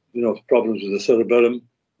problems with the cerebellum,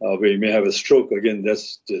 where you may have a stroke, again,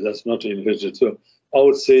 that's not inherited. So I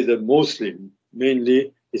would say that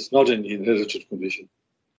mainly, it's not an inherited condition.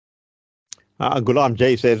 Ghulam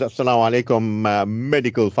Jay says, Assalamu alaikum,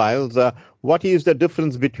 medical files. What is the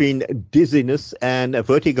difference between dizziness and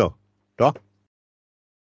vertigo, Doc?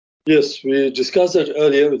 Yes, we discussed that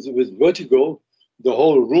earlier. With vertigo, the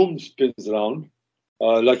whole room spins around,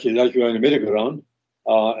 like you're in a merry-go-round.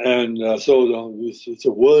 So it's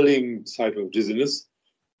a whirling type of dizziness,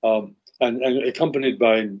 and accompanied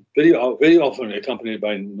by, very often accompanied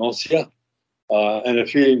by nausea and a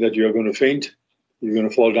feeling that you're going to faint, you're going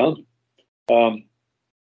to fall down.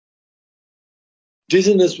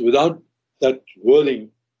 Dizziness without that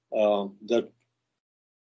whirling, like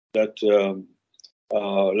a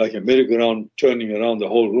merry-go-round turning around, the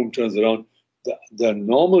whole room turns around. The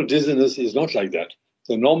normal dizziness is not like that.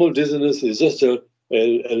 The normal dizziness is just a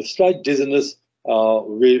slight dizziness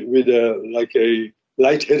with a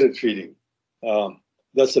lightheaded feeling.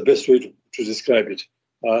 That's the best way to describe it.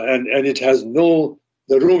 And it has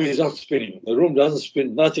the room is not spinning. The room doesn't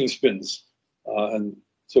spin, nothing spins. And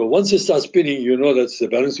So once it starts spinning, you know that's the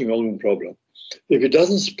balancing organ problem. If it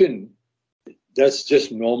doesn't spin, that's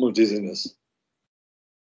just normal dizziness.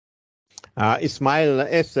 Ismail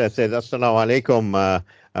S. Says, Assalamu alaikum,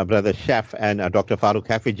 Brother Chef and Dr. Farooq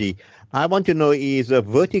Hafiji. I want to know, is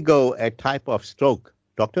vertigo a type of stroke,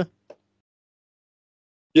 Doctor?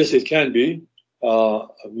 Yes, it can be. I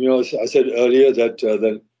said earlier that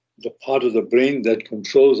the part of the brain that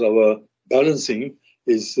controls our balancing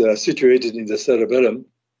is situated in the cerebellum,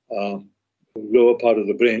 lower part of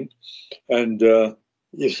the brain. And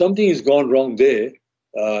if something has gone wrong there,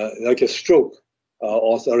 like a stroke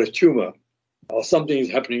or a tumor, or something is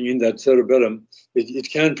happening in that cerebellum,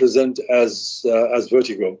 it can present as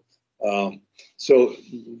vertigo. So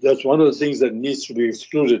that's one of the things that needs to be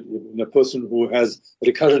excluded in a person who has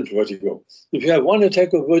recurrent vertigo. If you have one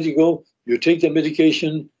attack of vertigo, you take the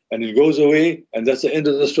medication and it goes away, and that's the end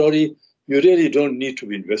of the story. You really don't need to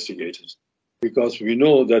be investigated, because we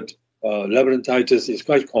know that labyrinthitis is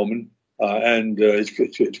quite common, and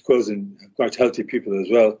it occurs in quite healthy people as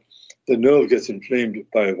well. The nerve gets inflamed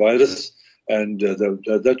by a virus, and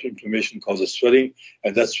that inflammation causes swelling,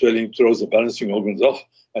 and that swelling throws the balancing organs off,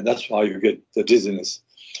 and that's why you get the dizziness.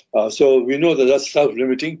 So we know that that's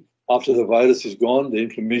self-limiting. After the virus is gone, the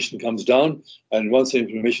inflammation comes down, and once the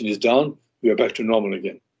inflammation is down, we are back to normal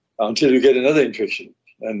again, until you get another infection.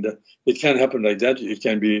 And it can happen like that. It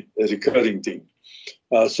can be a recurring thing.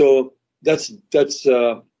 So that's yes,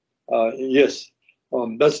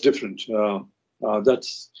 that's different.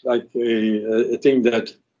 That's like a thing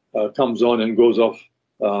that comes on and goes off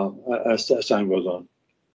as time goes on.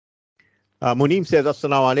 Munim says,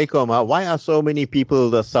 Assalamu alaikum. Why are so many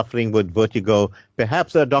people suffering with vertigo?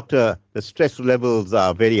 Perhaps, Doctor, the stress levels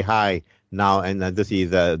are very high now, and this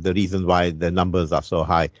is the reason why the numbers are so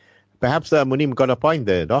high. Perhaps Munim got a point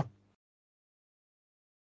there, no?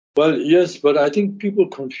 Well, yes, but I think people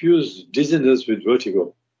confuse dizziness with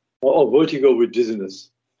vertigo, or vertigo with dizziness.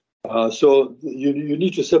 So you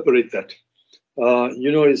need to separate that.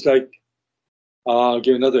 It's like, I'll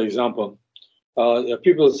give another example.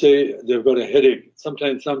 People say they've got a headache.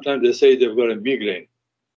 Sometimes they say they've got a migraine.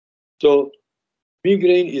 So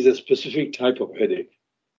migraine is a specific type of headache.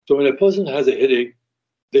 So when a person has a headache,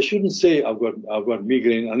 they shouldn't say I've got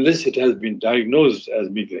migraine unless it has been diagnosed as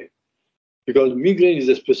migraine, because migraine is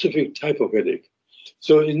a specific type of headache.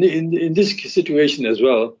 So in this situation as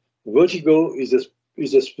well, vertigo is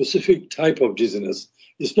a specific type of dizziness.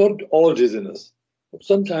 It's not all dizziness.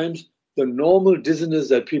 Sometimes the normal dizziness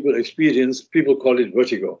that people experience, people call it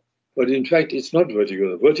vertigo. But in fact, it's not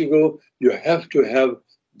vertigo. Vertigo, you have to have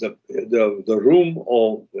the room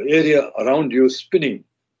or the area around you spinning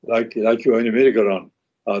like you're in a merry-go-round.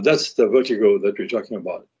 That's the vertigo that we're talking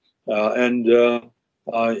about.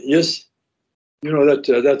 Yes,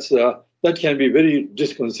 that can be very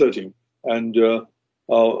disconcerting. And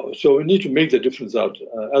so we need to make the difference out.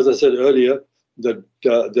 As I said earlier, the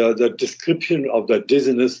description of the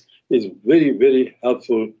dizziness is very, very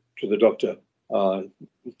helpful to the doctor.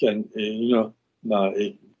 It can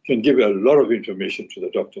give a lot of information to the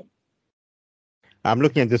doctor. I'm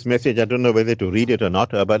looking at this message. I don't know whether to read it or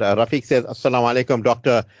not, but Rafiq says, Assalamu alaikum,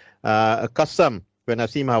 Doctor. Qasam, when I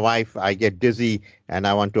see my wife, I get dizzy and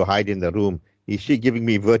I want to hide in the room. Is she giving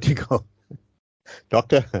me vertigo?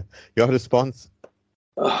 Doctor, your response?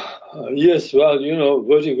 Yes, well,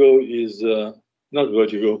 vertigo is not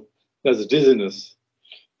vertigo. That's dizziness.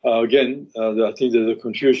 Again, I think there's a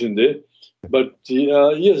confusion there. But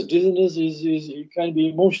yes, dizziness it can be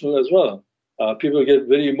emotional as well. People get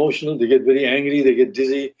very emotional, they get very angry, they get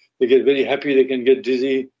dizzy, they get very happy, they can get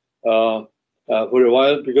dizzy for a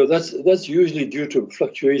while, because that's usually due to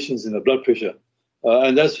fluctuations in the blood pressure.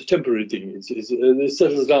 And that's a temporary thing. It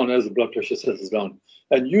settles down as the blood pressure settles down.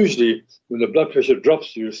 And usually when the blood pressure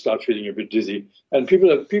drops, you start feeling a bit dizzy. And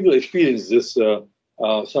people experience this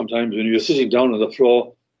sometimes when you're sitting down on the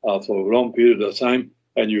floor for a long period of time,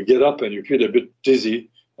 and you get up and you feel a bit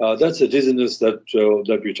dizzy. That's the dizziness that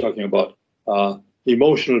we're talking about.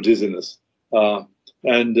 Emotional dizziness,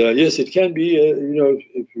 and yes, it can be.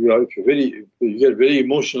 If you get very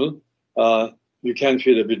emotional, you can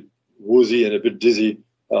feel a bit woozy and a bit dizzy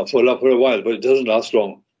for a while, but it doesn't last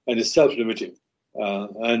long, and it's self-limiting.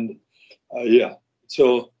 Yeah,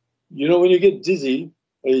 so when you get dizzy,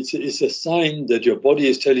 it's a sign that your body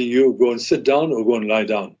is telling you go and sit down or go and lie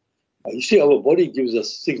down. You see, our body gives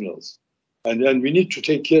us signals, and we need to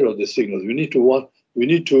take care of the signals. We need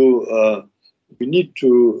to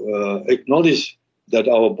acknowledge that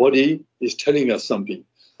our body is telling us something.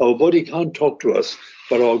 Our body can't talk to us,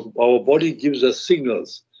 but our body gives us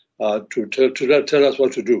signals to tell us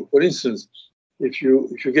what to do. For instance, if you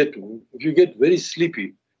get very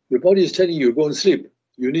sleepy your body is telling you, go and sleep.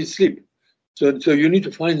 You need sleep. So you need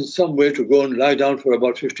to find some way to go and lie down for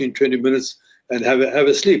about 15, 20 minutes and have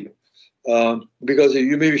a sleep. Because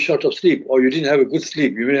you may be short of sleep, or you didn't have a good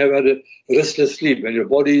sleep. You may have had a restless sleep, and your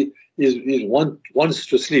body wants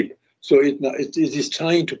to sleep. So it is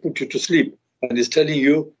trying to put you to sleep, and is telling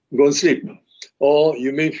you, go and sleep. Or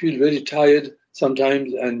you may feel very tired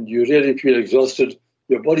sometimes, and you really feel exhausted.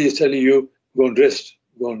 Your body is telling you, go and rest,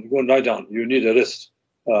 go and lie down. You need a rest.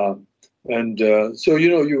 So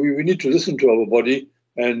we need to listen to our body,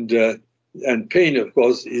 and pain, of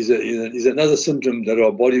course, is another symptom that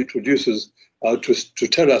our body produces to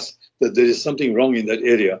tell us that there is something wrong in that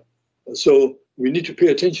area. So we need to pay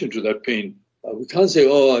attention to that pain. We can't say,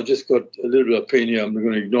 oh, I just got a little bit of pain here, I'm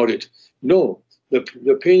going to ignore it. No,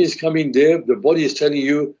 the pain is coming there. The body is telling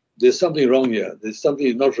you there's something wrong here. There's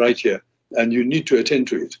something not right here, and you need to attend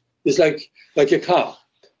to it. It's like a car.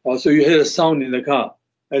 So you hear a sound in the car,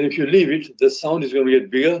 and if you leave it, the sound is going to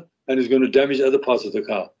get bigger and it's going to damage other parts of the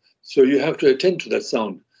car. So you have to attend to that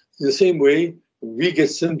sound. In the same way, we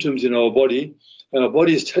get symptoms in our body, and our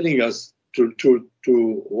body is telling us to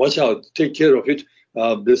watch out, take care of it.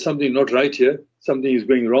 There's something not right here. Something is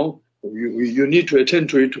going wrong. You need to attend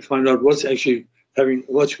to it to find out what's actually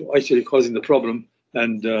causing the problem,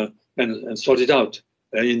 and sort it out.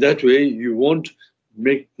 And in that way, you won't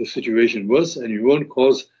make the situation worse, and you won't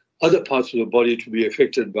cause other parts of the body to be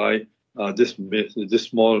affected by this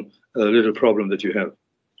small little problem that you have.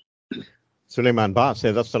 Suleiman Ba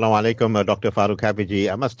says, Assalamu alaikum, Dr. Farooq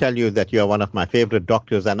Habiji. I must tell you that you are one of my favorite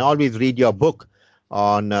doctors, and I always read your book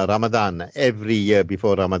on Ramadan every year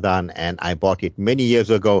before Ramadan, and I bought it many years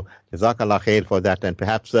ago. Jazakallah khair for that, and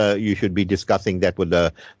perhaps you should be discussing that with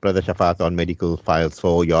Brother Shafat on Medical Files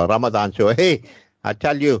for your Ramadan show. Hey, I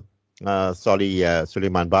tell you,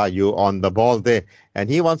 Suleiman Ba, you on the ball there, and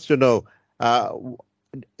he wants to know,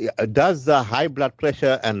 does high blood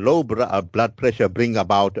pressure and low blood pressure bring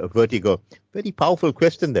about vertigo? Very powerful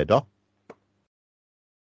question there, Doc.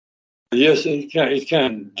 Yes, it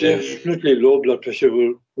can. Definitely low blood pressure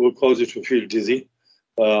will cause you to feel dizzy.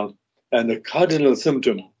 And the cardinal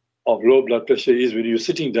symptom of low blood pressure is when you're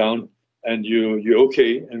sitting down and you're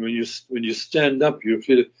okay, and when you stand up, you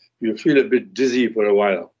feel a bit dizzy for a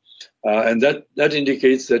while. And that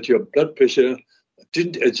indicates that your blood pressure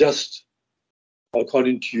didn't adjust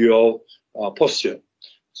according to your posture.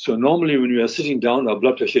 So normally when we are sitting down, our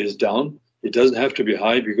blood pressure is down. It doesn't have to be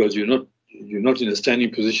high because you're not in a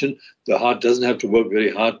standing position. The heart doesn't have to work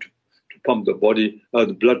very hard to pump the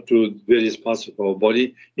blood to various parts of our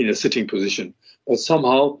body in a sitting position. But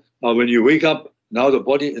somehow when you wake up, now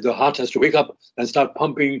the heart has to wake up and start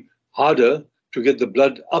pumping harder to get the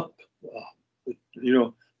blood up,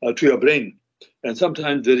 to your brain. And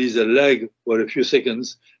sometimes there is a lag for a few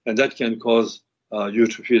seconds, and that can cause you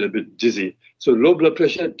to feel a bit dizzy. So low blood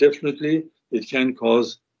pressure, definitely, it can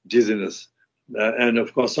cause dizziness. And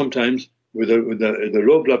of course, sometimes with the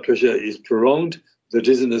low blood pressure is prolonged, the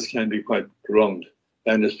dizziness can be quite prolonged.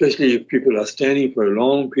 And especially if people are standing for a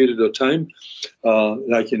long period of time,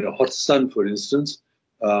 like in a hot sun, for instance,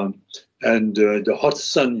 and the hot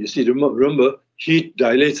sun, you see, remember, heat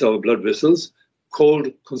dilates our blood vessels,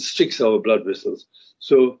 cold constricts our blood vessels.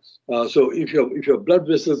 So if your blood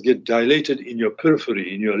vessels get dilated in your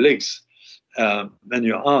periphery, in your legs and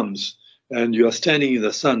your arms, and you are standing in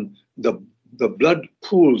the sun, the blood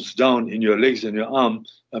pools down in your legs and your arm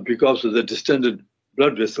because of the distended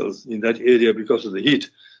blood vessels in that area because of the heat.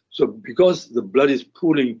 So because the blood is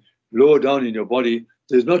pooling lower down in your body,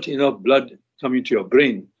 there's not enough blood coming to your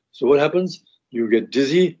brain. So what happens? You get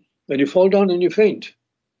dizzy and you fall down and you faint.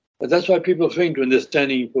 And that's why people faint when they're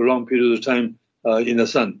standing for long periods of time in the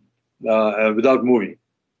sun without moving.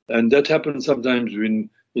 And that happens sometimes in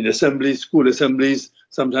assemblies, school assemblies.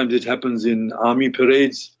 Sometimes it happens in army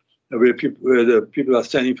parades where the people are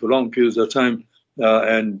standing for long periods of time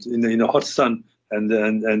and in a hot sun, and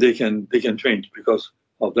they can faint because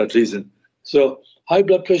of that reason. So high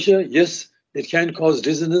blood pressure, yes, it can cause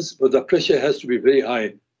dizziness, but the pressure has to be very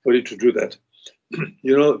high for it to do that.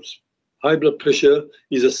 High blood pressure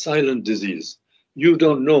is a silent disease. You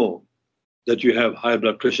don't know that you have high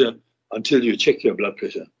blood pressure until you check your blood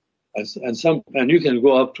pressure. And you can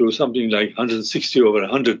go up to something like 160 over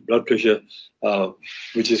 100 blood pressure,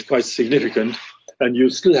 which is quite significant, and you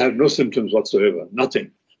still have no symptoms whatsoever,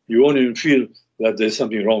 nothing. You won't even feel that there's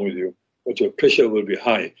something wrong with you, but your pressure will be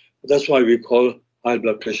high. That's why we call high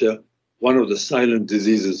blood pressure one of the silent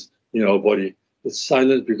diseases in our body. It's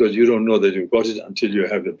silent because you don't know that you've got it until you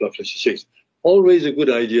have your blood pressure checked. Always a good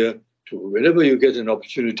idea to, whenever you get an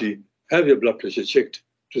opportunity, have your blood pressure checked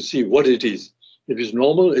to see what it is. If it's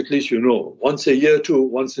normal, at least you know. Once a year,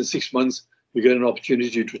 once in 6 months, you get an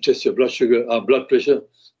opportunity to test your blood pressure.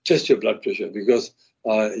 Test your blood pressure, because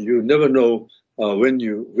you never know when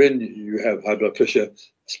you have high blood pressure,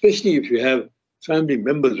 especially if you have family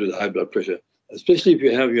members with high blood pressure. Especially if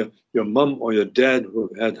you have your mum or your dad who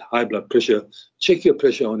have had high blood pressure. Check your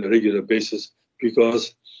pressure on a regular basis,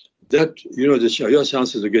 because that, your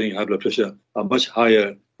chances of getting high blood pressure are much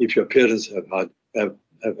higher if your parents have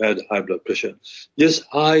had high blood pressure. Yes,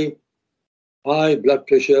 high blood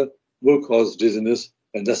pressure will cause dizziness,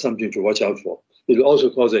 and that's something to watch out for. It will also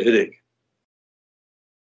cause a headache.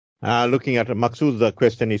 Looking at Maksud's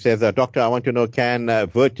question, he says, Doctor, I want to know, can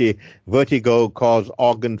vertigo cause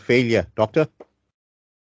organ failure? Doctor?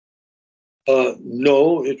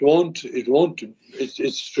 No, it won't. It won't.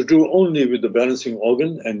 It's to do only with the balancing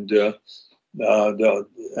organ, and of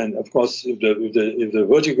course, if the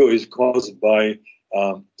vertigo is caused by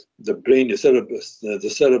the brain, the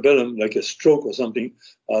cerebellum, like a stroke or something,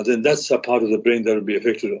 then that's a part of the brain that will be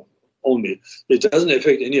affected only. It doesn't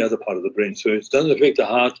affect any other part of the brain. So it doesn't affect the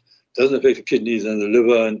heart, doesn't affect the kidneys and the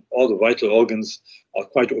liver, and all the vital organs are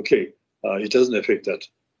quite okay. It doesn't affect that.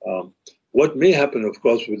 What may happen, of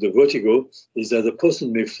course, with the vertigo is that the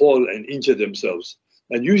person may fall and injure themselves.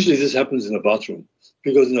 And usually this happens in a bathroom.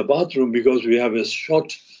 Because in a bathroom, because we have a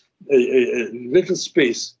little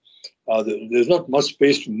space, there's not much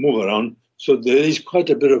space to move around. So there is quite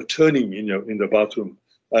a bit of turning in the bathroom.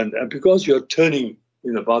 And because you're turning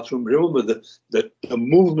in the bathroom, remember that the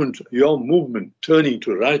movement, your movement, turning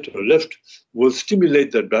to right or left, will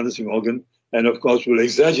stimulate that balancing organ, and of course will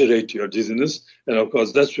exaggerate your dizziness. And of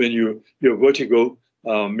course, that's when your vertigo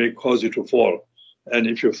may cause you to fall. And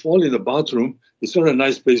if you fall in the bathroom, it's not a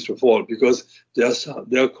nice place to fall, because there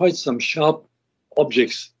are quite some sharp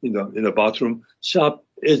objects in the bathroom, sharp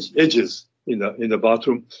edges in the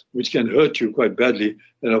bathroom, which can hurt you quite badly.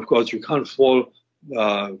 And of course, you can't fall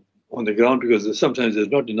on the ground, because sometimes there's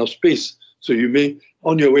not enough space. So you may,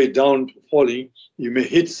 on your way down falling, you may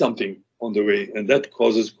hit something on the way, and that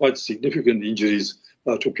causes quite significant injuries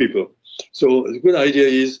to people. So the good idea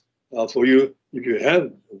is for you, if you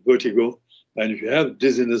have vertigo and if you have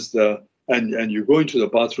dizziness and you go into the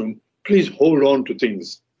bathroom, please hold on to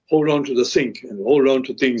things. Hold on to the sink and hold on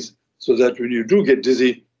to things, so that when you do get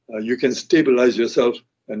dizzy, you can stabilize yourself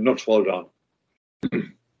and not fall down.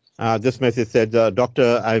 This message said,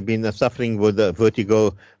 Doctor, I've been suffering with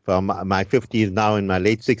vertigo from my 50s, now in my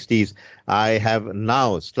late 60s. I have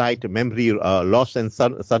now slight memory loss and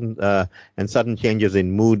sudden changes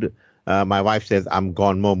in mood. My wife says I'm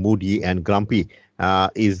gone more moody and grumpy.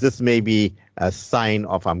 Is this maybe a sign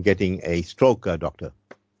of I'm getting a stroke, Doctor?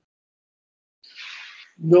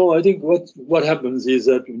 No, I think what happens is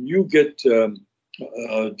that when you get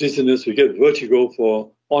dizziness, you get vertigo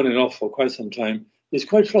for on and off for quite some time, it's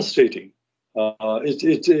quite frustrating.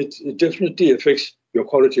 It definitely affects your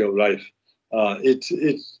quality of life.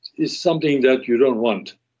 It's something that you don't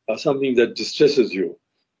want, something that distresses you.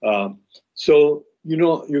 So,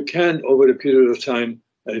 you can, over a period of time,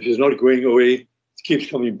 if it's not going away, it keeps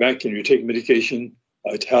coming back and you take medication,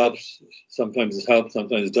 it helps. Sometimes it helps,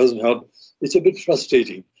 sometimes it doesn't help. It's a bit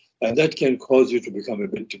frustrating, and that can cause you to become a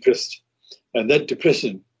bit depressed. And that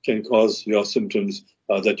depression can cause your symptoms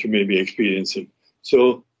that you may be experiencing.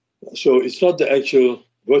 So it's not the actual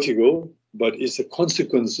vertigo, but it's the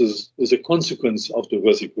consequences. It's a consequence of the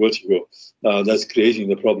vertigo that's creating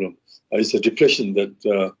the problem. It's a depression that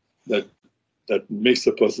makes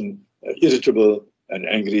the person irritable and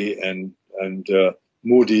angry and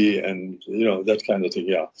moody and that kind of thing.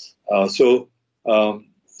 Yeah. So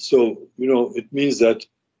it means that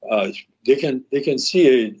they can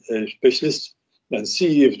see a specialist and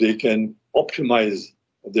see if they can optimize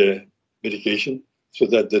their medication so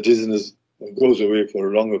that the dizziness goes away for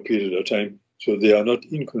a longer period of time, so they are not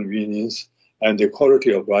inconvenienced and the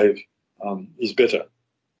quality of life is better.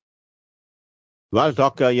 Well,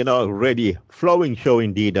 Doctor, really flowing show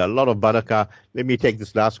indeed. A lot of barakah. Let me take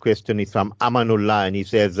this last question. It's from Amanullah, and he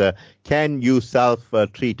says, can you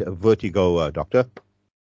self-treat vertigo, Doctor?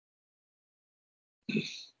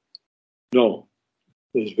 No.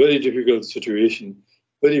 It's a very difficult situation,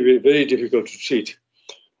 very, very, very difficult to treat.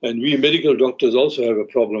 And we medical doctors also have a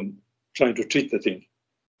problem trying to treat the thing.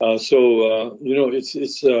 We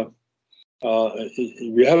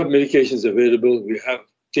have medications available. We have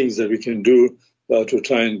things that we can do to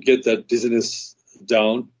try and get that dizziness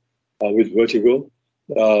down with vertigo.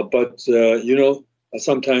 But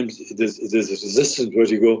sometimes there's a resistant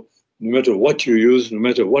vertigo. No matter what you use, no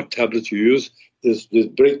matter what tablets you use, there's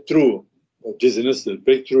breakthrough dizziness, the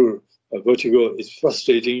breakthrough vertigo is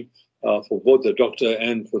frustrating. for both the doctor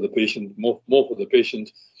and for the patient, more for the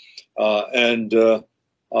patient.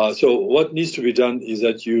 So what needs to be done is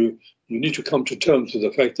that you need to come to terms with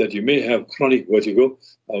the fact that you may have chronic vertigo,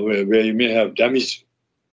 where you may have damaged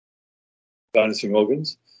balancing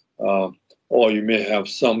organs, or you may have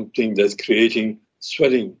something that's creating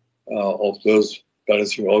swelling of those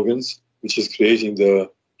balancing organs, which is creating the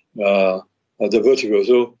vertigo.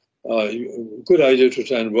 So good idea to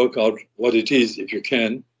try and work out what it is if you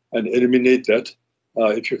can and eliminate that.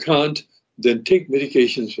 If you can't, then take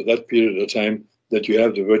medications for that period of time that you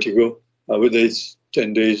have the vertigo, whether it's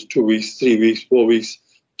 10 days, 2 weeks, 3 weeks, 4 weeks,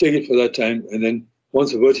 take it for that time. And then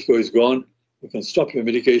once the vertigo is gone, you can stop your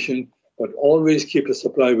medication, but always keep a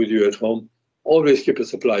supply with you at home. Always keep a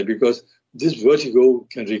supply, because this vertigo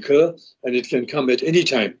can recur and it can come at any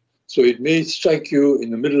time. So it may strike you in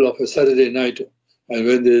the middle of a Saturday night, and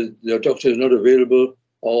when your doctor is not available,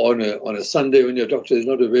 or on a Sunday when your doctor is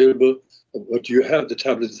not available, but you have the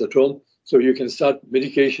tablets at home, so you can start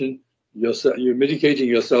medication. You're medicating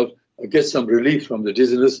yourself, get some relief from the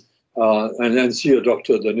dizziness, and then see your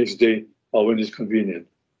doctor the next day or when it's convenient.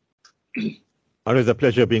 Always a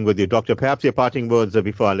pleasure being with you, Doctor. Perhaps your parting words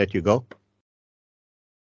before I let you go.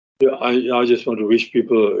 Yeah, I just want to wish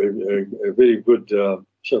people a very good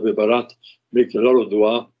Shab-e Barat, make a lot of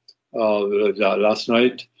dua last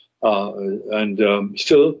night, and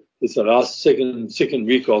still it's the last second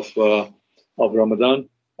week of Ramadan.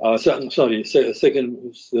 Last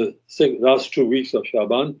 2 weeks of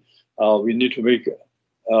Shaban. We need to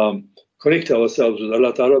connect ourselves with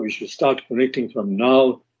Allah Ta'ala. We should start connecting from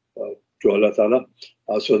now to Allah Ta'ala,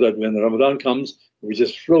 so that when Ramadan comes, we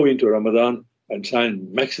just flow into Ramadan and try and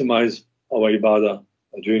maximize our ibadah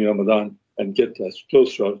during Ramadan and get as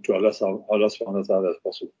close to Allah subhanahu wa ta'ala as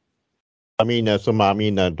possible. Ameen, Summa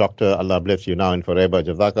Ameen, Doctor, Allah bless you now and forever.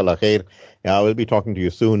 Jazakallah khair. I will be talking to you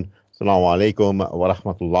soon. Assalamu alaikum wa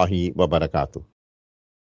rahmatullahi wa barakatuh.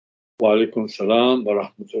 Wa alaikum salam wa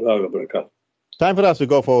rahmatullahi wa barakatuh. Time for us to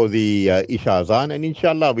go for the Isha Azan, and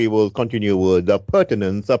inshallah we will continue with the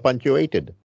pertinence punctuated.